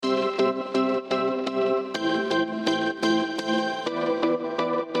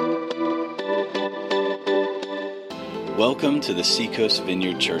Welcome to the Seacoast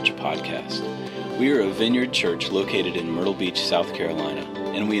Vineyard Church podcast. We are a vineyard church located in Myrtle Beach, South Carolina,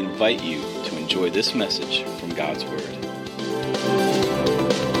 and we invite you to enjoy this message from God's Word.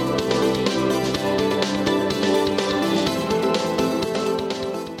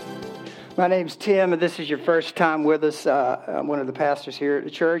 My name's Tim, and this is your first time with us. I'm one of the pastors here at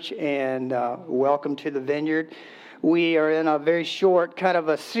the church, and welcome to the Vineyard. We are in a very short kind of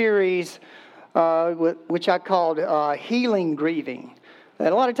a series which I called Healing Grieving. And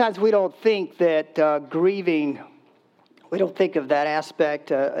a lot of times we don't think that grieving, we don't think of that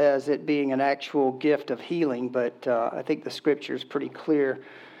aspect as it being an actual gift of healing, but I think the scripture is pretty clear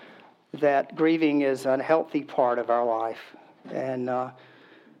that grieving is a healthy part of our life. And,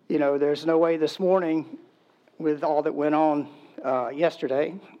 there's no way this morning, with all that went on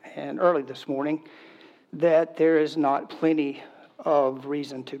yesterday and early this morning, that there is not plenty of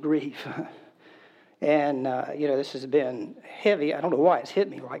reason to grieve. And, this has been heavy. I don't know why it's hit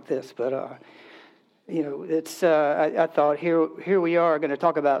me like this, but, it's. I thought here we are going to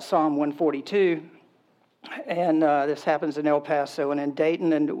talk about Psalm 142, and this happens in El Paso and in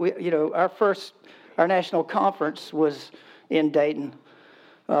Dayton. And, our national conference was in Dayton.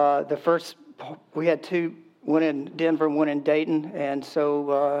 We had two, one in Denver and one in Dayton. And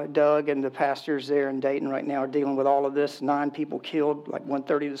so Doug and the pastors there in Dayton right now are dealing with all of this. 9 people killed, like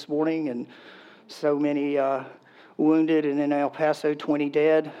 1:30 this morning, and so many wounded, and in El Paso, 20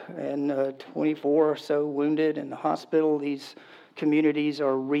 dead, and 24 or so wounded in the hospital. These communities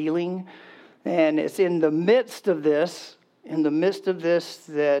are reeling, and it's in the midst of this,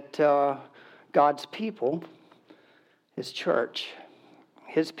 that God's people, His church,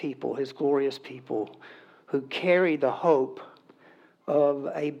 His people, His glorious people, who carry the hope of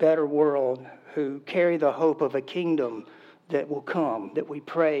a better world, who carry the hope of a kingdom that will come, that we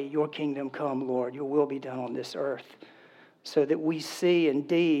pray, your kingdom come, Lord, your will be done on this earth, so that we see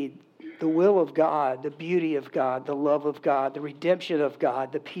indeed the will of God, the beauty of God, the love of God, the redemption of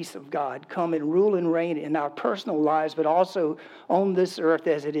God, the peace of God come and rule and reign in our personal lives, but also on this earth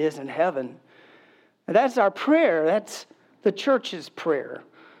as it is in heaven. And that's our prayer. That's the church's prayer.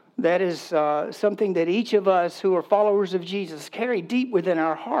 That is something that each of us who are followers of Jesus carry deep within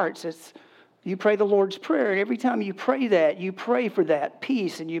our hearts. You pray the Lord's Prayer, and every time you pray that, you pray for that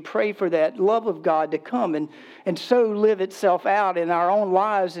peace, and you pray for that love of God to come and so live itself out in our own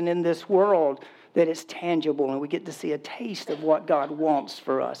lives and in this world, that it's tangible, and we get to see a taste of what God wants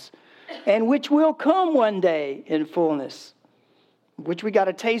for us, and which will come one day in fullness, which we got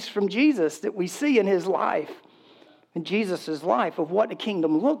a taste from Jesus that we see in His life, in Jesus' life, of what the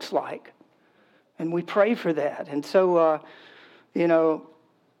kingdom looks like, and we pray for that. And so,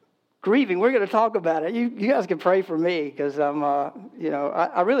 grieving, we're going to talk about it. You guys can pray for me, because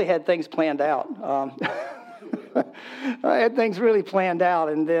I really had things planned out. I had things really planned out,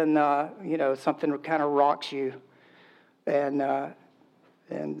 and then, something kind of rocks you. And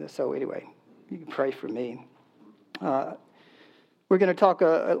so anyway, you can pray for me. We're going to talk,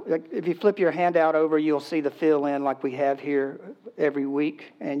 if you flip your handout over, you'll see the fill-in like we have here every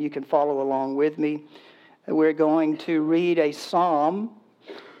week, and you can follow along with me. We're going to read a psalm.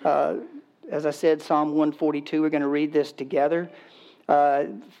 As I said, Psalm 142, we're going to read this together. A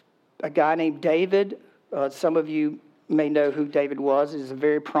guy named David, some of you may know who David was. He's a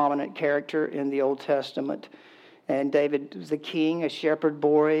very prominent character in the Old Testament. And David was a king, a shepherd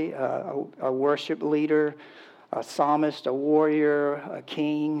boy, a worship leader, a psalmist, a warrior, a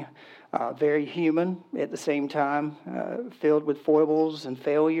king, very human at the same time, filled with foibles and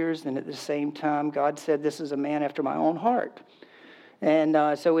failures. And at the same time, God said, this is a man after my own heart. And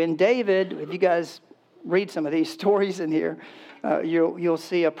so in David, if you guys read some of these stories in here, you'll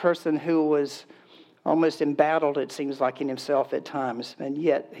see a person who was almost embattled, it seems like, in himself at times. And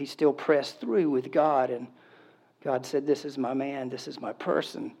yet he still pressed through with God. And God said, this is my man, this is my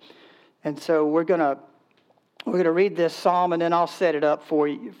person. And so we're gonna read this psalm, and then I'll set it up for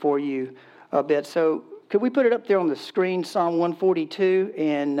you a bit. So could we put it up there on the screen, Psalm 142?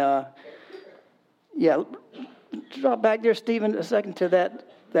 And drop back there, Stephen, a second to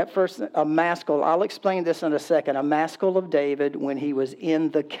that first, a maskil. I'll explain this in a second. A maskil of David when he was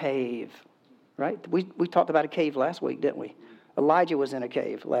in the cave, right? We talked about a cave last week, didn't we? Elijah was in a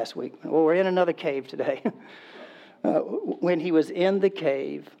cave last week. Well, we're in another cave today. When he was in the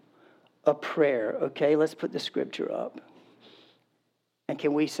cave, a prayer. Okay, let's put the scripture up. And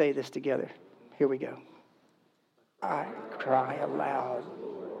can we say this together? Here we go. I cry aloud.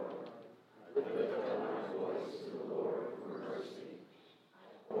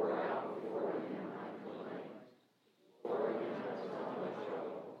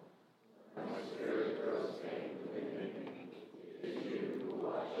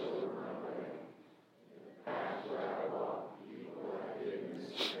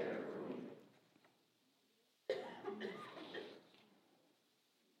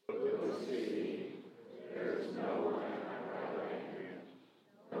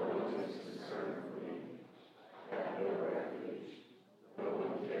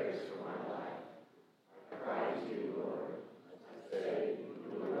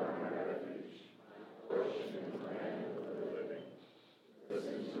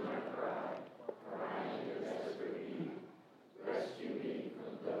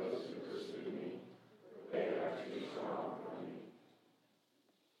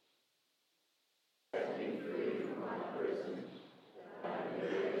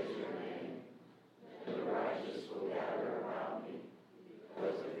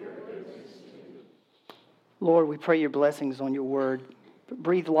 Lord, we pray your blessings on your word.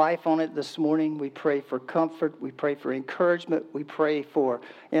 Breathe life on it this morning. We pray for comfort. We pray for encouragement. We pray for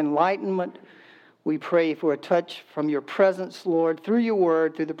enlightenment. We pray for a touch from your presence, Lord, through your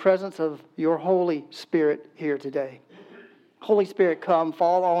word, through the presence of your Holy Spirit here today. Holy Spirit, come,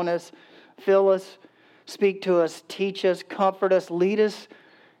 fall on us, fill us, speak to us, teach us, comfort us, lead us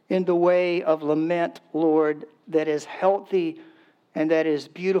in the way of lament, Lord, that is healthy and that is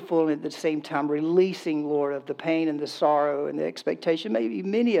beautiful, and at the same time releasing, Lord, of the pain and the sorrow and the expectation maybe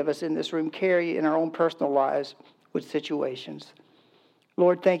many of us in this room carry in our own personal lives with situations.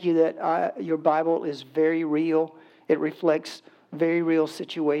 Lord, thank you that your Bible is very real. It reflects very real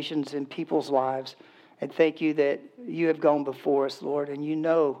situations in people's lives. And thank you that you have gone before us, Lord, and you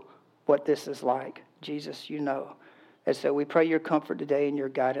know what this is like. Jesus, you know. And so we pray your comfort today and your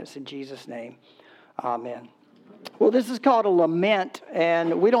guidance in Jesus' name. Amen. Well, this is called a lament,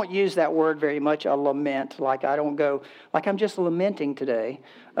 and we don't use that word very much, a lament. Like I don't go, like I'm just lamenting today.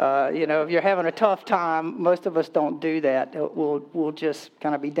 If you're having a tough time, most of us don't do that. We'll just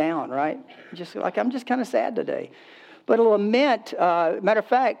kind of be down, right? Just like I'm just kind of sad today. But a lament, matter of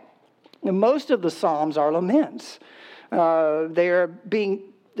fact, most of the Psalms are laments. There's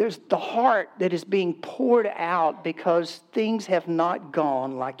the heart that is being poured out because things have not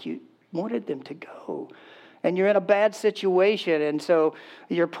gone like you wanted them to go. And you're in a bad situation, and so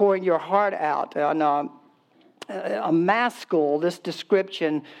you're pouring your heart out. And a maskil, this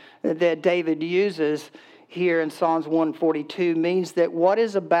description that David uses here in Psalms 142, means that what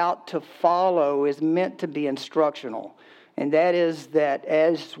is about to follow is meant to be instructional. And that is that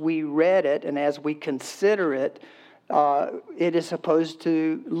as we read it and as we consider it, it is supposed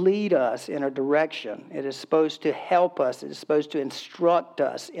to lead us in a direction. It is supposed to help us. It is supposed to instruct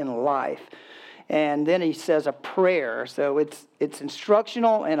us in life. And then he says a prayer. So it's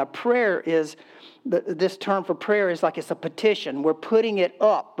instructional, and a prayer is, this term for prayer is like it's a petition. We're putting it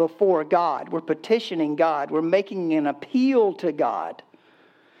up before God. We're petitioning God. We're making an appeal to God.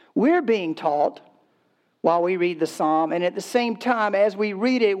 We're being taught while we read the psalm, and at the same time, as we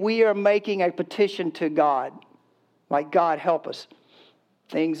read it, we are making a petition to God. Like, God, help us.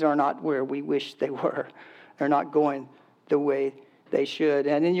 Things are not where we wish they were. They're not going the way they should.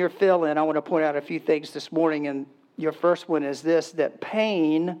 And in your fill-in, I want to point out a few things this morning. And your first one is this, that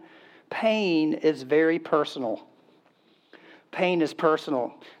pain is very personal. Pain is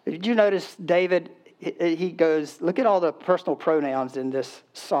personal. Did you notice David, he goes, look at all the personal pronouns in this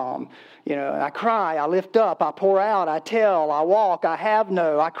psalm. I cry, I lift up, I pour out, I tell, I walk, I have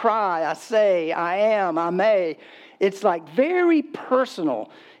no, I cry, I say, I am, I may. It's like very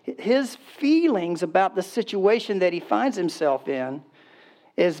personal. His feelings about the situation that he finds himself in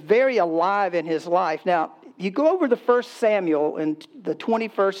is very alive in his life. Now, you go over the 1 Samuel in the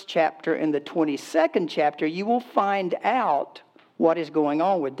 21st chapter and the 22nd chapter, you will find out what is going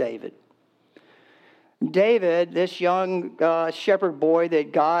on with David. David, this young shepherd boy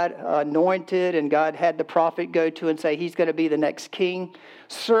that God anointed and God had the prophet go to and say he's going to be the next king,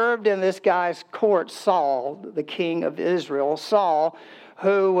 served in this guy's court, Saul, the king of Israel. Saul,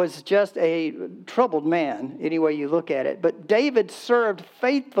 who was just a troubled man, any way you look at it. But David served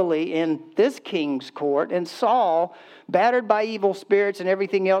faithfully in this king's court, and Saul, battered by evil spirits and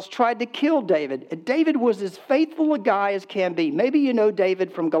everything else, tried to kill David. And David was as faithful a guy as can be. Maybe you know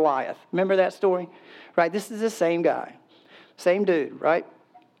David from Goliath. Remember that story? Right, this is the same guy, same dude, right?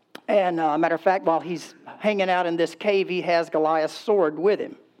 And matter of fact, while he's hanging out in this cave, he has Goliath's sword with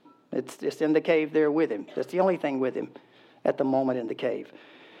him. It's just in the cave there with him. That's the only thing with him at the moment in the cave.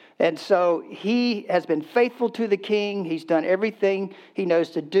 And so he has been faithful to the king. He's done everything he knows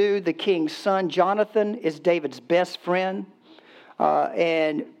to do. The king's son, Jonathan, is David's best friend.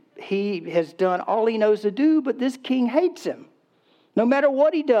 And he has done all he knows to do, but this king hates him. No matter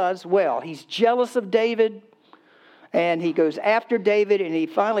what he does, well, he's jealous of David, and he goes after David, and he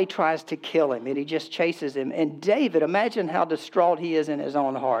finally tries to kill him, and he just chases him. And David, imagine how distraught he is in his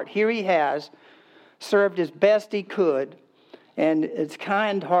own heart. Here he has served as best he could, and as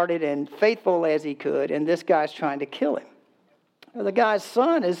kind-hearted and faithful as he could, and this guy's trying to kill him. The guy's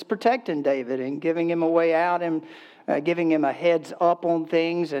son is protecting David and giving him a way out and giving him a heads up on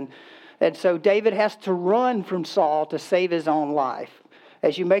things, and so David has to run from Saul to save his own life.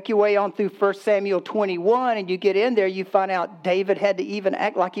 As you make your way on through 1 Samuel 21 and you get in there, you find out David had to even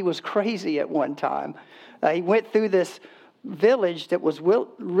act like he was crazy at one time. He went through this village that was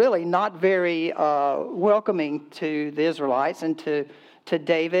really not very welcoming to the Israelites and to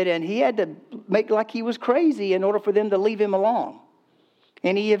David, and he had to make like he was crazy in order for them to leave him alone.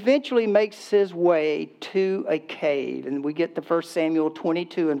 And he eventually makes his way to a cave. And we get to 1 Samuel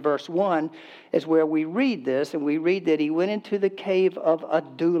 22 and verse 1 is where we read this. And we read that he went into the cave of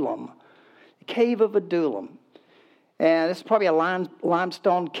Adullam. The cave of Adullam. And this is probably a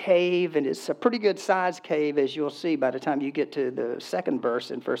limestone cave. And it's a pretty good sized cave, as you'll see by the time you get to the second verse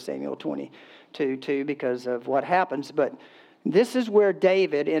in 1 Samuel 22 too, because of what happens. But this is where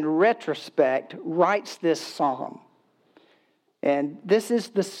David, in retrospect, writes this psalm. And this is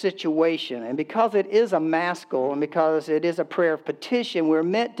the situation. And because it is a maskil and because it is a prayer of petition, we're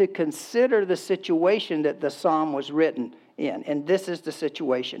meant to consider the situation that the psalm was written in. And this is the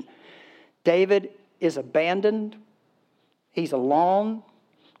situation. David is abandoned. He's alone.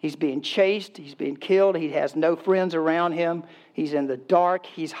 He's being chased. He's being killed. He has no friends around him. He's in the dark.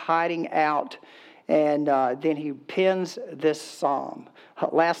 He's hiding out. And then he pens this psalm.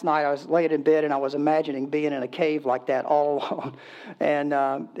 Last night I was laying in bed and I was imagining being in a cave like that all alone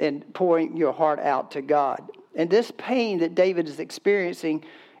and pouring your heart out to God. And this pain that David is experiencing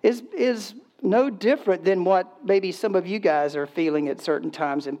is no different than what maybe some of you guys are feeling at certain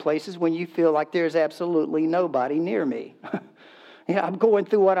times and places when you feel like there's absolutely nobody near me. I'm going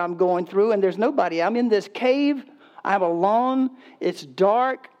through what I'm going through and there's nobody. I'm in this cave. I'm alone. It's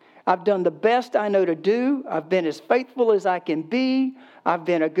dark. I've done the best I know to do. I've been as faithful as I can be. I've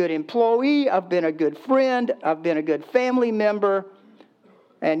been a good employee. I've been a good friend. I've been a good family member.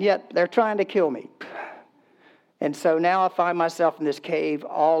 And yet they're trying to kill me. And so now I find myself in this cave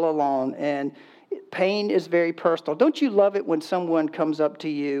all alone. And pain is very personal. Don't you love it when someone comes up to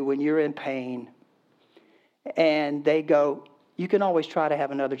you when you're in pain and they go, you can always try to have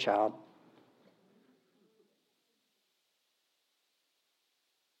another child.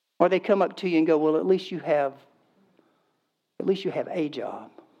 Or they come up to you and go, well, at least you have a job.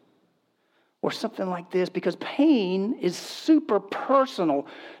 Or something like this, because pain is super personal.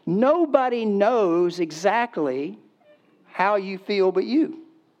 Nobody knows exactly how you feel but you.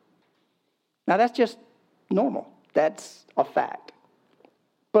 Now, that's just normal. That's a fact.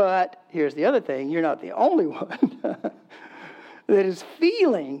 But here's the other thing. You're not the only one that is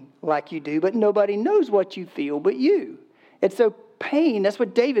feeling like you do, but nobody knows what you feel but you. And so pain, that's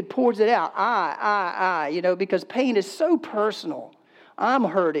what David pours it out. Because pain is so personal. I'm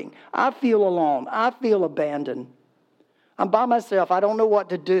hurting. I feel alone. I feel abandoned. I'm by myself. I don't know what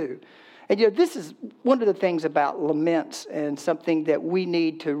to do. And this is one of the things about laments and something that we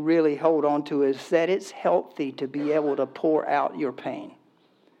need to really hold on to is that it's healthy to be able to pour out your pain.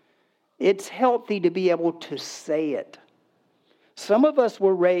 It's healthy to be able to say it. Some of us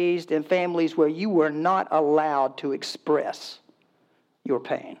were raised in families where you were not allowed to express your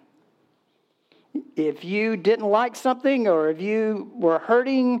pain. If you didn't like something or if you were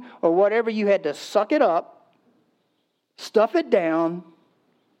hurting or whatever, you had to suck it up, stuff it down,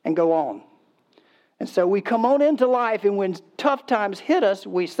 and go on. And so we come on into life, and when tough times hit us,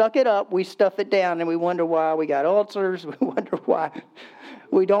 we suck it up, we stuff it down, and we wonder why we got ulcers. We wonder why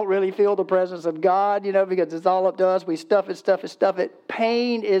we don't really feel the presence of God, because it's all up to us. We stuff it.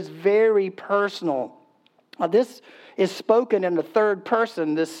 Pain is very personal. Now, this is spoken in the third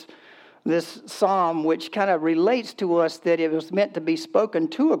person, this psalm, which kind of relates to us that it was meant to be spoken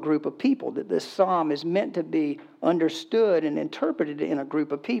to a group of people, that this psalm is meant to be understood and interpreted in a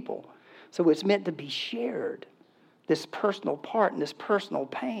group of people. So it's meant to be shared, this personal part and this personal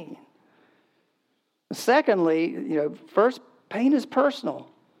pain. Secondly, first, pain is personal.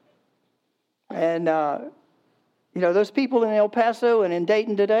 And, those people in El Paso and in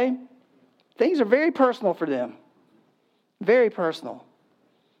Dayton today, things are very personal for them. Very personal.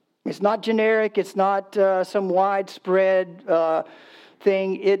 It's not generic. It's not some widespread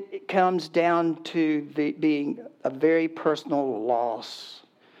thing. It comes down to being a very personal loss.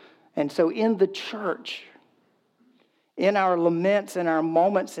 And so in the church, in our laments and our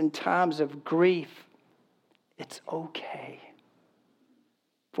moments and times of grief, it's okay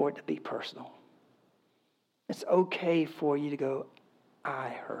for it to be personal. It's okay for you to go, I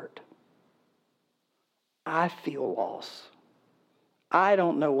hurt. I feel lost. I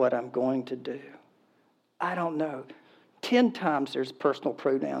don't know what I'm going to do. I don't know. 10 times there's personal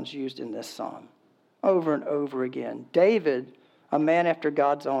pronouns used in this psalm, over and over again. David, a man after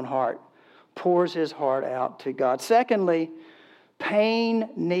God's own heart, pours his heart out to God. Secondly, pain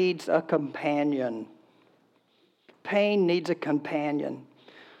needs a companion. Pain needs a companion.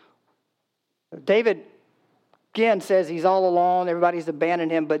 David, again, says he's all alone. Everybody's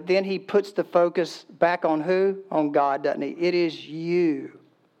abandoned him. But then he puts the focus back on who? On God, doesn't he? It is you.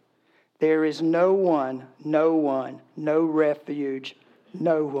 There is no one, no refuge,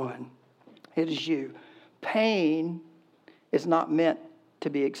 no one. It is you. Pain is not meant to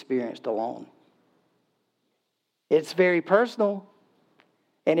be experienced alone. It's very personal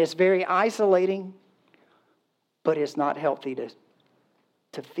and it's very isolating, but it's not healthy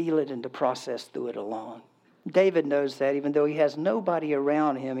to feel it and to process through it alone. David knows that even though he has nobody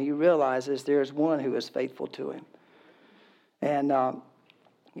around him, he realizes there is one who is faithful to him. And,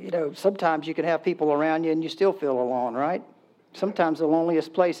 sometimes you can have people around you and you still feel alone, right? Sometimes the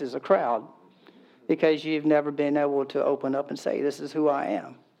loneliest place is a crowd because you've never been able to open up and say, this is who I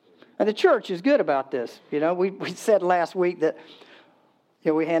am. And the church is good about this. We said last week that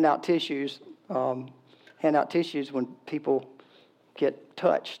we hand out tissues when people get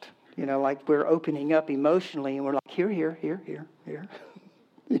touched. Like we're opening up emotionally and we're like, here.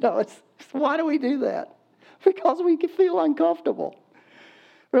 Why do we do that? Because we can feel uncomfortable.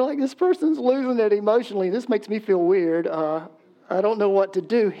 We're like, this person's losing it emotionally. This makes me feel weird. I don't know what to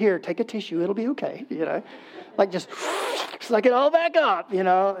do. Here, take a tissue. It'll be okay. Like just suck it all back up.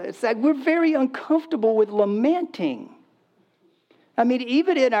 It's like we're very uncomfortable with lamenting. I mean,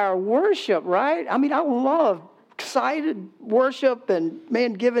 even in our worship, right? I mean, I love excited worship and,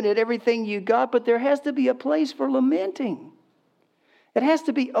 man, giving it everything you got, but there has to be a place for lamenting. It has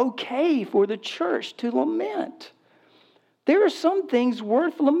to be okay for the church to lament. There are some things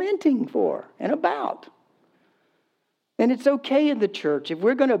worth lamenting for and about. And it's okay in the church. If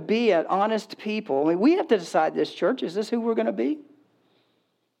we're going to be an honest people, I mean, we have to decide this church, is this who we're going to be?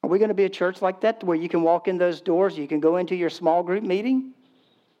 Are we going to be a church like that where you can walk in those doors, you can go into your small group meeting,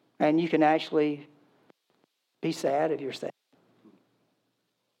 and you can actually be sad if you're sad?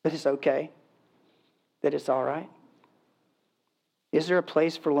 That it's okay? That it's all right? Is there a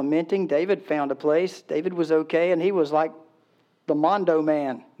place for lamenting? David found a place. David was okay, and he was like the Mondo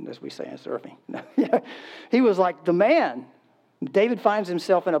man, as we say in surfing. He was like the man. David finds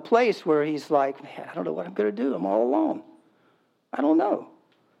himself in a place where he's like, man, I don't know what I'm going to do. I'm all alone. I don't know.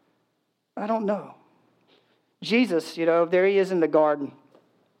 Jesus, there he is in the garden.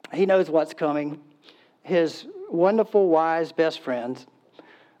 He knows what's coming. His wonderful, wise best friends,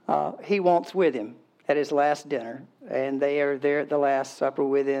 he wants with him at his last dinner. And they are there at the Last Supper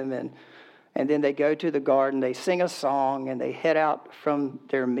with him. And then they go to the garden. They sing a song. And they head out from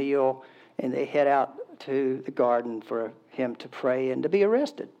their meal. And they head out to the garden for him to pray and to be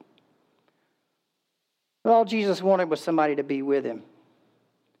arrested. All Jesus wanted was somebody to be with him.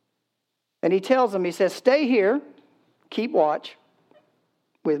 And he tells them, he says, stay here. Keep watch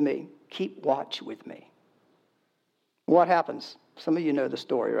with me. Keep watch with me. What happens? Some of you know the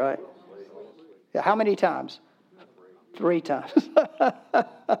story, right? Yeah, how many times? 3 times.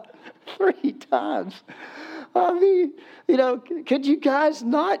 3 times. I mean, could you guys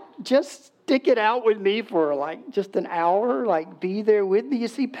not just stick it out with me for like just an hour? Like be there with me? You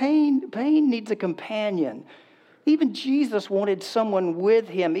see, pain needs a companion. Even Jesus wanted someone with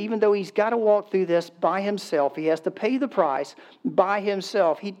him, even though he's got to walk through this by himself. He has to pay the price by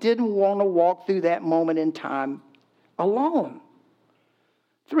himself. He didn't want to walk through that moment in time alone.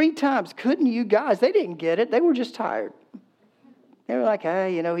 3 times. Couldn't you guys? They didn't get it. They were just tired. They were like,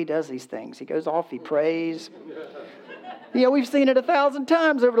 hey, he does these things. He goes off, he prays. We've seen it 1,000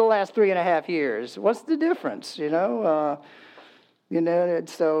 times over the last 3.5 years. What's the difference? And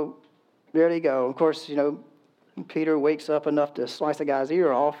so there they go. Of course, Peter wakes up enough to slice a guy's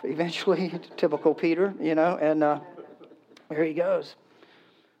ear off eventually. Typical Peter, and there he goes.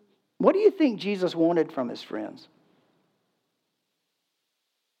 What do you think Jesus wanted from his friends?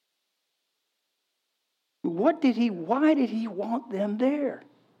 Why did he want them there?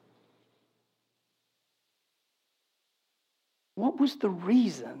 What was the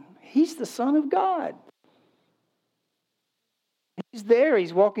reason? He's the Son of God. He's there.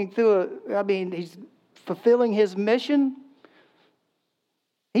 He's walking through he's fulfilling his mission.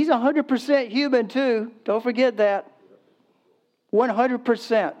 He's 100% human too. Don't forget that.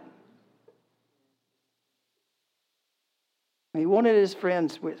 100%. He wanted his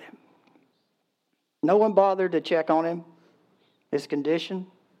friends with him. No one bothered to check on him, his condition.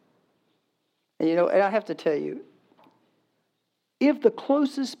 And and I have to tell you, if the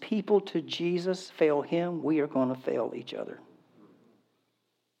closest people to Jesus fail him, we are going to fail each other.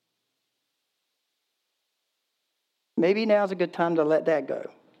 Maybe now's a good time to let that go.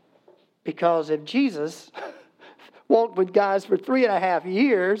 Because if Jesus walked with guys for 3.5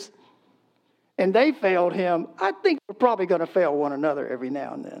 years and they failed him, I think we're probably going to fail one another every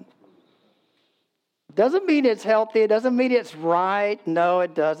now and then. Doesn't mean it's healthy. It doesn't mean it's right. No,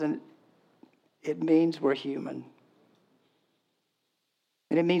 it doesn't. It means we're human.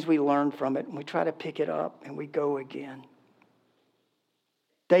 And it means we learn from it and we try to pick it up and we go again.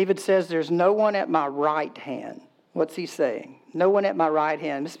 David says, there's no one at my right hand What's he saying? No one at my right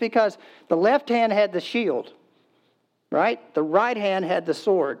hand. It's because the left hand had the shield, right? The right hand had the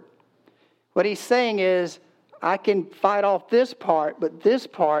sword. What he's saying is, I can fight off this part, but this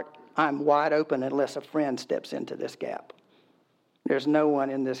part, I'm wide open unless a friend steps into this gap. There's no one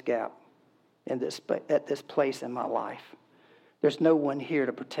in this gap, at this place in my life. There's no one here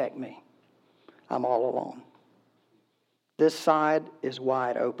to protect me. I'm all alone. This side is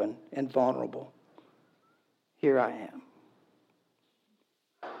wide open and vulnerable. Here I am.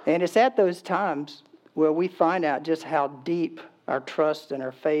 And it's at those times where we find out just how deep our trust and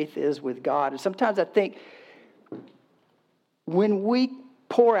our faith is with God. And sometimes I think when we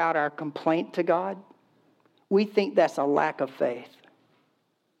pour out our complaint to God, we think that's a lack of faith.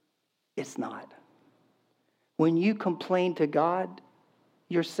 It's not. When you complain to God,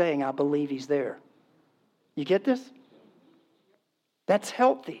 you're saying, I believe he's there. You get this? That's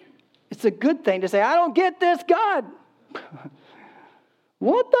healthy. It's a good thing to say, I don't get this, God.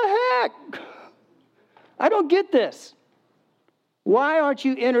 What the heck? I don't get this. Why aren't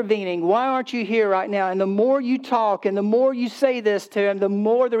you intervening? Why aren't you here right now? And the more you talk and the more you say this to him, the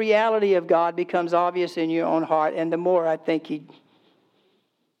more the reality of God becomes obvious in your own heart. And the more I think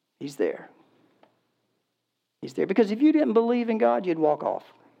he's there. He's there. Because if you didn't believe in God, you'd walk off.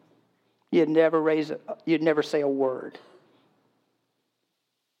 You'd never say a word.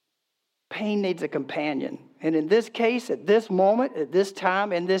 Pain needs a companion. And in this case, at this moment, at this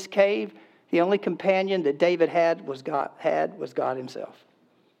time, in this cave, the only companion that David had was God himself.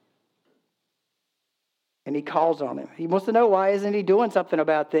 And he calls on him. He wants to know, why isn't he doing something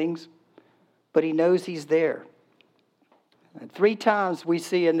about things? But he knows he's there. And 3 times we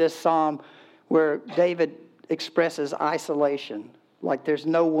see in this psalm where David expresses isolation. Like there's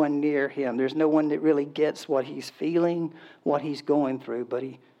no one near him. There's no one that really gets what he's feeling, what he's going through. But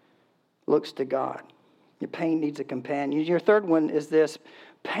he looks to God. Your pain needs a companion. Your third one is this.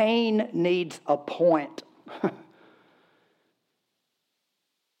 Pain needs a point.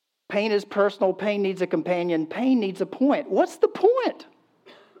 Pain is personal. Pain needs a companion. Pain needs a point. What's the point?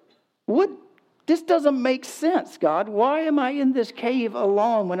 This doesn't make sense, God. Why am I in this cave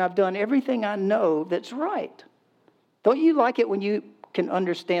alone when I've done everything I know that's right? Don't you like it when you can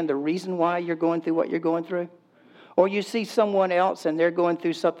understand the reason why you're going through what you're going through? Or you see someone else and they're going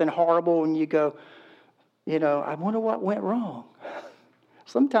through something horrible and you go, I wonder what went wrong.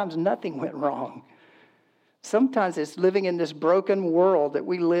 Sometimes nothing went wrong. Sometimes it's living in this broken world that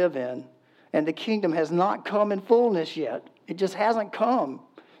we live in, and the kingdom has not come in fullness yet. It just hasn't come.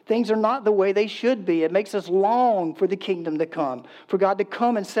 Things are not the way they should be. It makes us long for the kingdom to come, for God to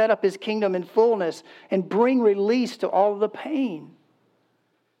come and set up his kingdom in fullness and bring release to all of the pain.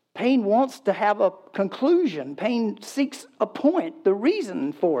 Pain wants to have a conclusion. Pain seeks a point, the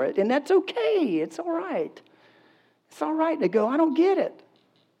reason for it, and that's okay. It's all right. It's all right to go, I don't get it.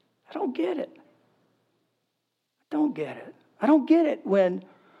 I don't get it. I don't get it. I don't get it when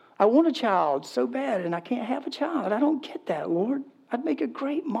I want a child so bad and I can't have a child. I don't get that, Lord. I'd make a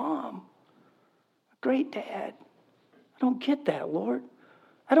great mom, a great dad. I don't get that, Lord.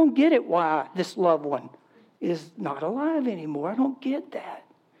 I don't get it why this loved one is not alive anymore. I don't get that.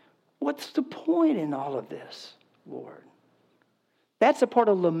 What's the point in all of this, Lord? That's a part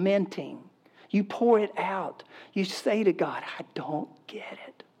of lamenting. You pour it out. You say to God, I don't get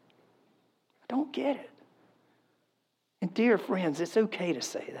it. I don't get it. And dear friends, it's okay to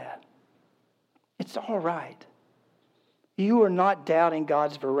say that. It's all right. You are not doubting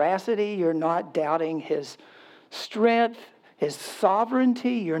God's veracity. You're not doubting his strength, his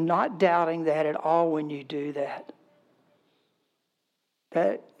sovereignty. You're not doubting that at all when you do that.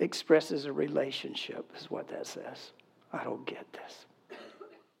 That expresses a relationship, is what that says. I don't get this.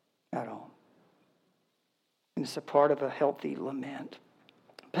 I don't. And it's a part of a healthy lament.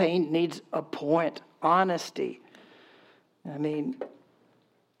 Pain needs a point. Honesty. I mean,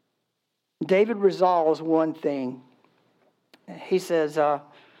 David resolves one thing. He says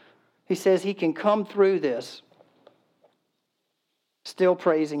he can come through this still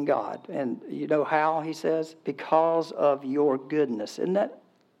praising God. And you know how, he says? Because of your goodness. Isn't that,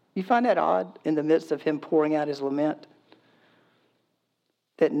 you find that odd in the midst of him pouring out his lament?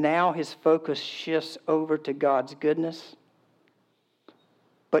 That now his focus shifts over to God's goodness.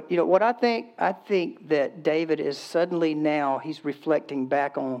 But you know what I think that David is suddenly now, he's reflecting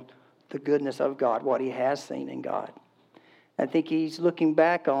back on the goodness of God, what he has seen in God. I think he's looking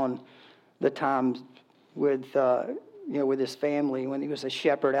back on the times with his family, when he was a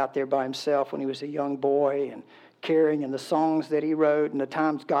shepherd out there by himself, when he was a young boy, and caring, and the songs that he wrote, and the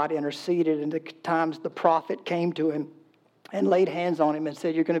times God interceded, and the times the prophet came to him and laid hands on him and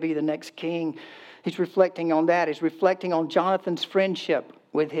said, you're going to be the next king. He's reflecting on that. He's reflecting on Jonathan's friendship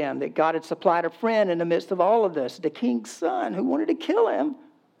with him, that God had supplied a friend in the midst of all of this. The king's son who wanted to kill him,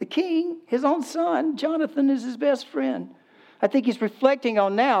 the king, his own son, Jonathan is his best friend. I think he's reflecting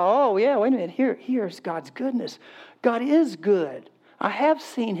on now, oh yeah, wait a minute, here's God's goodness. God is good. I have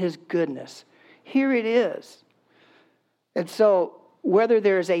seen his goodness. Here it is. And so whether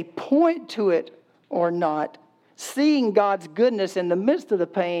there's a point to it or not, seeing God's goodness in the midst of the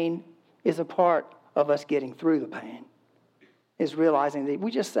pain is a part of us getting through the pain. Is realizing that we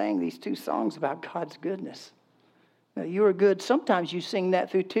just sang these two songs about God's goodness. Now, you are good. Sometimes you sing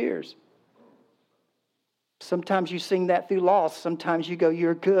that through tears. Sometimes you sing that through loss. Sometimes you go,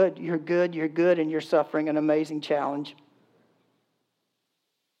 you're good, you're good, you're good, and you're suffering an amazing challenge.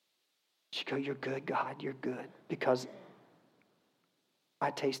 You go, you're good, God, you're good. Because I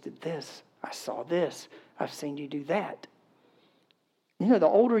tasted this. I saw this. I've seen you do that. You know, the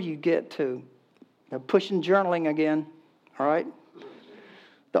older you get to, pushing journaling again, all right?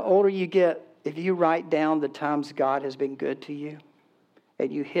 The older you get, if you write down the times God has been good to you,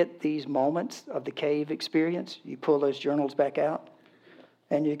 and you hit these moments of the cave experience, you pull those journals back out,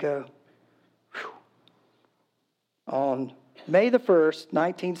 and you go, whew. On May the 1st,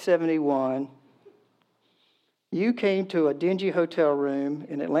 1971, you came to a dingy hotel room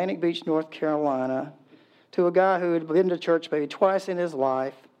in Atlantic Beach, North Carolina, to a guy who had been to church maybe twice in his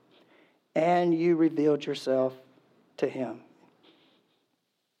life, and you revealed yourself to him.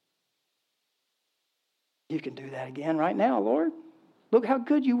 You can do that again right now, Lord. Look how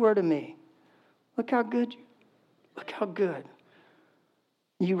good you were to me. Look how good.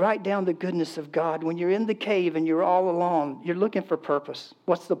 You write down the goodness of God. When you're in the cave and you're all alone, you're looking for purpose.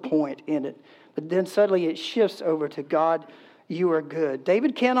 What's the point in it? But then suddenly it shifts over to God, you are good.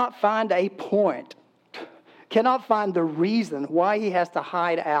 David cannot find a point, cannot find the reason why he has to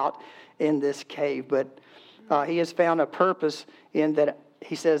hide out in this cave. But he has found a purpose in that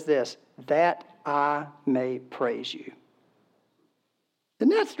he says this, that I may praise you.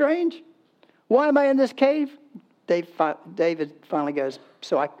 Isn't that strange? Why am I in this cave? David finally goes,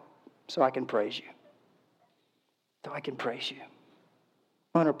 so I can praise you. So I can praise you.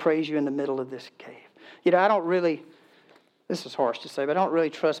 I want to praise you in the middle of this cave. You know, I don't really, this is harsh to say, but I don't really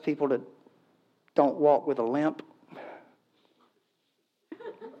trust people that don't walk with a limp.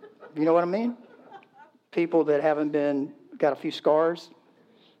 You know what I mean? People that haven't got a few scars,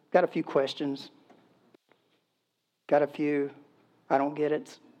 got a few questions, got a few I don't get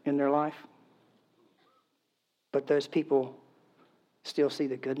it in their life. But those people still see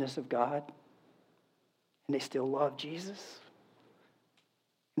the goodness of God. And they still love Jesus.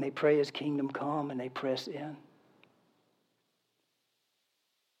 And they pray his kingdom come and they press in.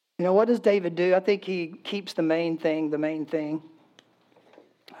 You know, what does David do? I think he keeps the main thing.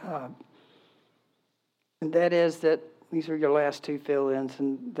 And that is that, these are your last two fill-ins,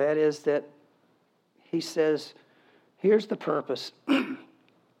 and that is that he says, here's the purpose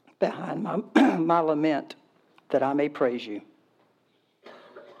behind my lament, that I may praise you.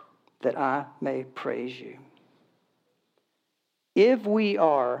 That I may praise you. If we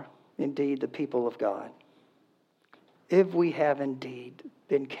are indeed the people of God, if we have indeed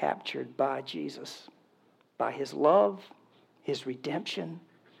been captured by Jesus, by his love, his redemption,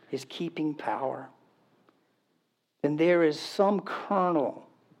 his keeping power, then there is some kernel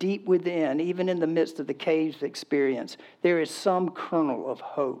deep within, even in the midst of the cave's experience, there is some kernel of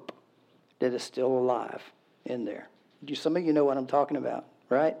hope that is still alive in there. Some of you know what I'm talking about,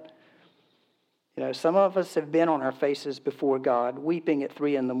 right? You know, some of us have been on our faces before God, weeping at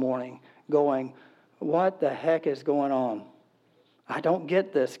 3 a.m, going, what the heck is going on? I don't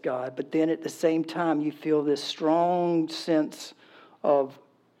get this, God. But then at the same time, you feel this strong sense of,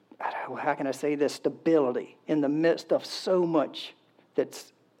 how can I say this, stability in the midst of so much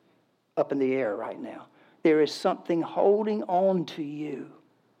that's up in the air right now. There is something holding on to you.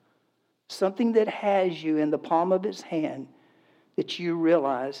 Something that has you in the palm of his hand that you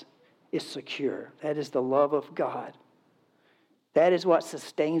realize is secure. That is the love of God. That is what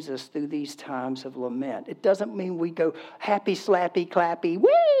sustains us through these times of lament. It doesn't mean we go happy, slappy, clappy,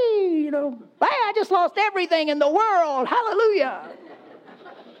 whee, you know, hey, I just lost everything in the world, hallelujah.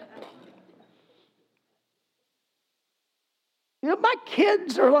 You know, my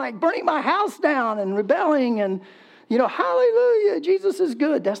kids are like burning my house down and rebelling and, you know, hallelujah, Jesus is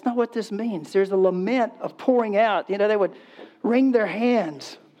good. That's not what this means. There's a lament of pouring out. You know, they would wring their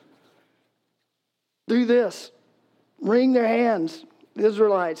hands. Do this. Wring their hands. The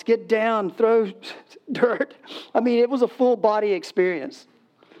Israelites, get down, throw dirt. I mean, it was a full body experience.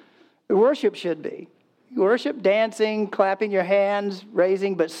 The worship should be. Worship, dancing, clapping your hands,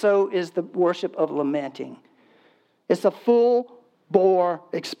 raising, but so is the worship of lamenting. It's a full-bore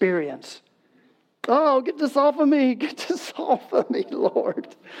experience. Oh, get this off of me. Get this off of me,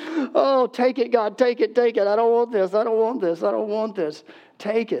 Lord. Oh, take it, God. Take it, take it. I don't want this. I don't want this. I don't want this.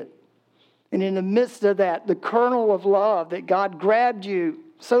 Take it. And in the midst of that, the kernel of love that God grabbed you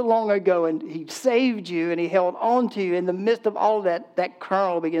so long ago and He saved you and He held on to you, in the midst of all that, that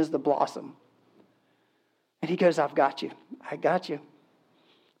kernel begins to blossom. And He goes, I've got you. I got you.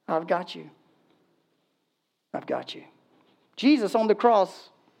 I've got you. I've got you. Jesus on the cross,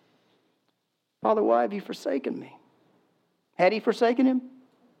 Father, why have you forsaken me? Had He forsaken him?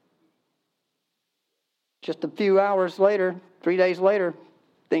 Just a few hours later, 3 days later,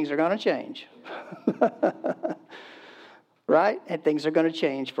 things are going to change. Right? And things are going to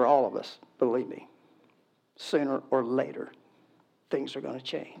change for all of us, believe me. Sooner or later, things are going to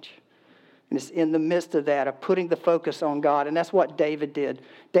change. And it's in the midst of that, of putting the focus on God. And that's what David did.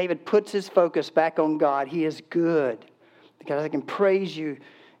 David puts his focus back on God. He is good. Because I can praise you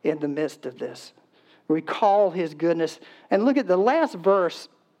in the midst of this. Recall His goodness. And look at the last verse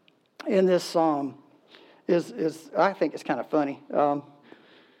in this psalm. I think it's kind of funny.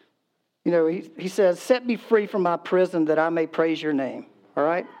 He says, set me free from my prison that I may praise your name. All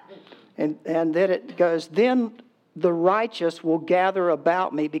right? And then it goes, then the righteous will gather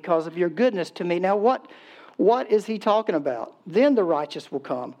about me because of your goodness to me. Now, what is he talking about? Then the righteous will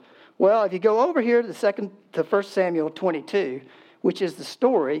come. Well, if you go over here to 1 Samuel 22, which is the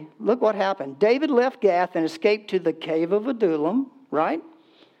story, look what happened. David left Gath and escaped to the cave of Adullam, right?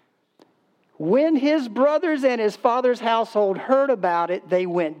 When his brothers and his father's household heard about it, they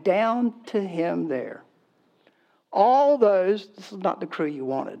went down to him there. All those, this is not the crew you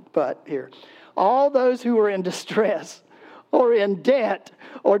wanted, but here. All those who were in distress or in debt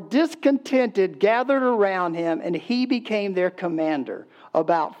or discontented gathered around him, and he became their commander.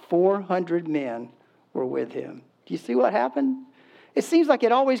 About 400 men were with him. Do you see what happened? It seems like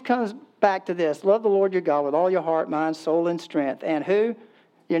it always comes back to this. Love the Lord your God with all your heart, mind, soul, and strength. And who?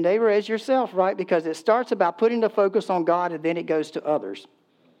 Your neighbor as yourself, right? Because it starts about putting the focus on God, and then it goes to others.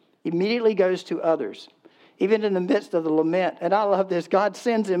 Immediately goes to others. Even in the midst of the lament. And I love this. God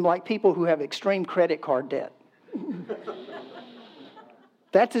sends him like people who have extreme credit card debt.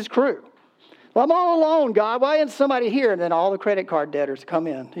 That's his crew. Well, I'm all alone, God. Why isn't somebody here? And then all the credit card debtors come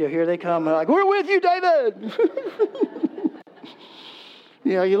in. Here they come. Like, we're with you, David.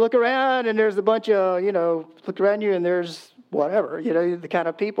 You look around and there's a bunch of, look around you and there's whatever, the kind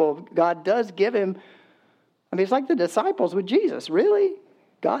of people God does give him. I mean, it's like the disciples with Jesus. Really?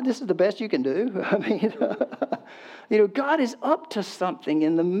 God, this is the best you can do? I mean, God is up to something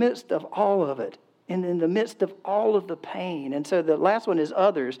in the midst of all of it. And in the midst of all of the pain. And so the last one is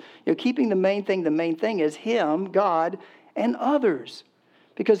others. Keeping the main thing is Him, God, and others.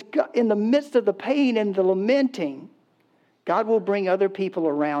 Because God, in the midst of the pain and the lamenting, God will bring other people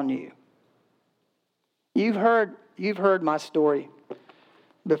around you. You've heard my story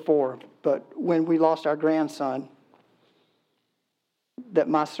before, but when we lost our grandson, that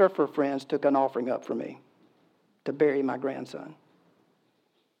my surfer friends took an offering up for me to bury my grandson.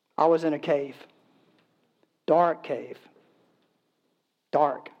 I was in a cave. Dark cave.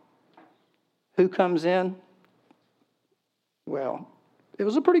 Dark. Who comes in? Well, it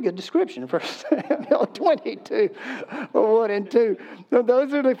was a pretty good description. 1 Samuel 22, 1 and 2. So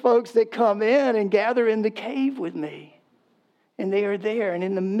those are the folks that come in and gather in the cave with me. And they are there. And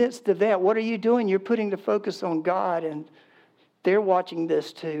in the midst of that, what are you doing? You're putting the focus on God. And they're watching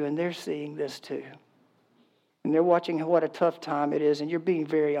this too. And they're seeing this too. And they're watching what a tough time it is. And you're being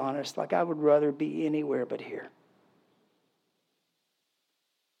very honest. Like, I would rather be anywhere but here.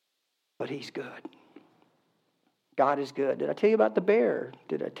 But He's good. God is good. Did I tell you about the bear?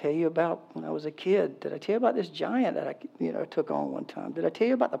 Did I tell you about when I was a kid? Did I tell you about this giant that I took on one time? Did I tell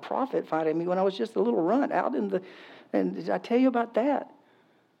you about the prophet fighting me when I was just a little runt out in the... And did I tell you about that?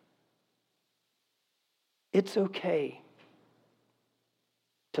 It's okay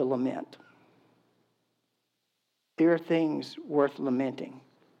to lament. There are things worth lamenting.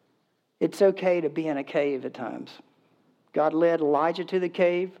 It's okay to be in a cave at times. God led Elijah to the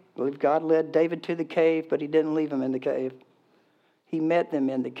cave. I believe God led David to the cave, but He didn't leave him in the cave. He met them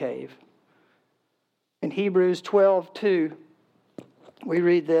in the cave. In Hebrews 12:2, we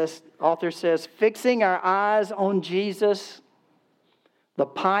read this. Author says, fixing our eyes on Jesus, the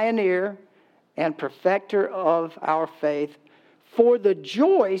pioneer and perfecter of our faith, for the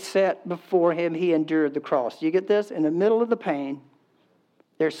joy set before Him, He endured the cross. Do you get this? In the middle of the pain,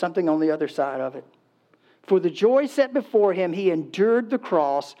 there's something on the other side of it. For the joy set before him, he endured the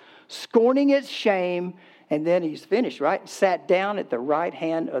cross, scorning its shame, and then he's finished, right? Sat down at the right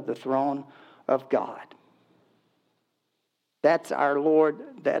hand of the throne of God. That's our Lord.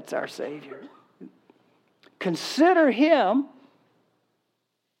 That's our Savior. Consider him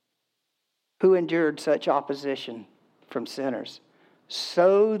who endured such opposition from sinners,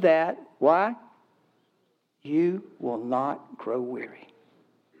 so that, why? You will not grow weary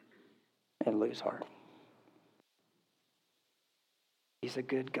and lose heart. He's a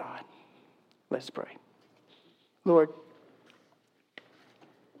good God. Let's pray. Lord,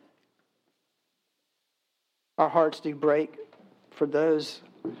 our hearts do break for those,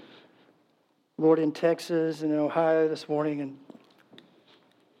 Lord, in Texas and in Ohio this morning. And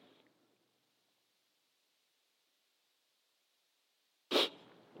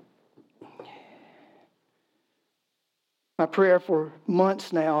my prayer for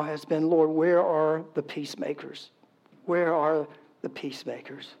months now has been, Lord, where are the peacemakers? Where are the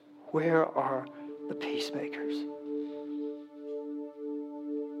peacemakers? Where are the peacemakers?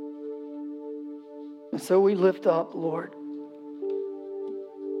 And so we lift up, Lord.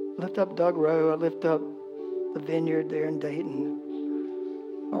 Lift up Doug Rowe. I lift up the vineyard there in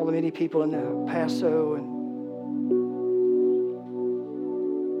Dayton. All the many people in El Paso. And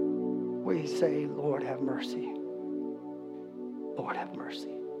we say, Lord, have mercy. Lord, have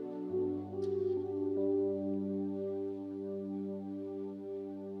mercy.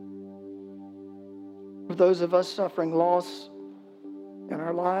 For those of us suffering loss in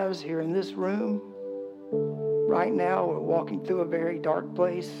our lives here in this room, right now we're walking through a very dark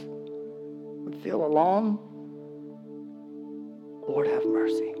place. We feel alone. Lord, have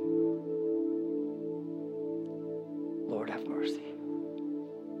mercy. Lord, have mercy.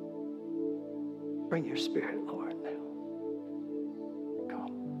 Bring your Spirit, Lord, now.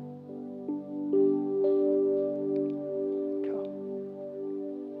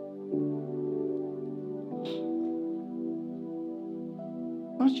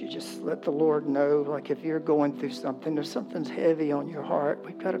 Why don't you just let the Lord know, like if you're going through something, or something's heavy on your heart.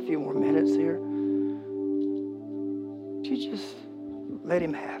 We've got a few more minutes here. You just let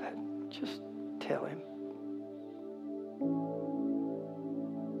him have it. Just tell him.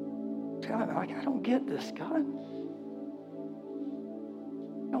 Tell him, like, I don't get this, God.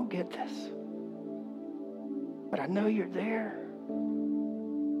 I don't get this. But I know you're there.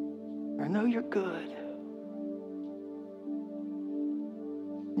 I know you're good.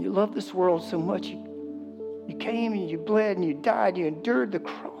 You love this world so much. You came and you bled and you died. You endured the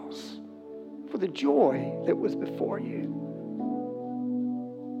cross for the joy that was before you.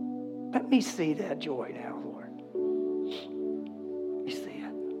 Let me see that joy now, Lord. Let me see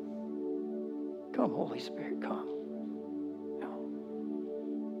it. Come, Holy Spirit, come.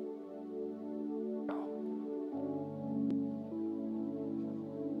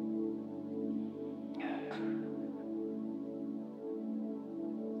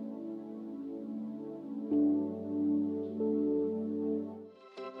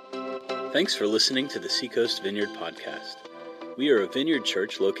 Thanks for listening to the Seacoast Vineyard Podcast. We are a vineyard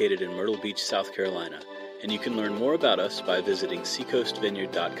church located in Myrtle Beach, South Carolina, and you can learn more about us by visiting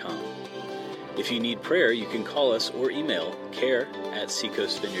seacoastvineyard.com. If you need prayer, you can call us or email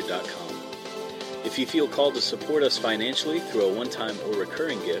care@seacoastvineyard.com. If you feel called to support us financially through a one-time or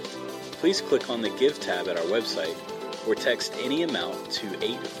recurring gift, please click on the Give tab at our website or text any amount to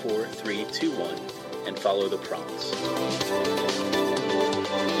 84321 and follow the prompts.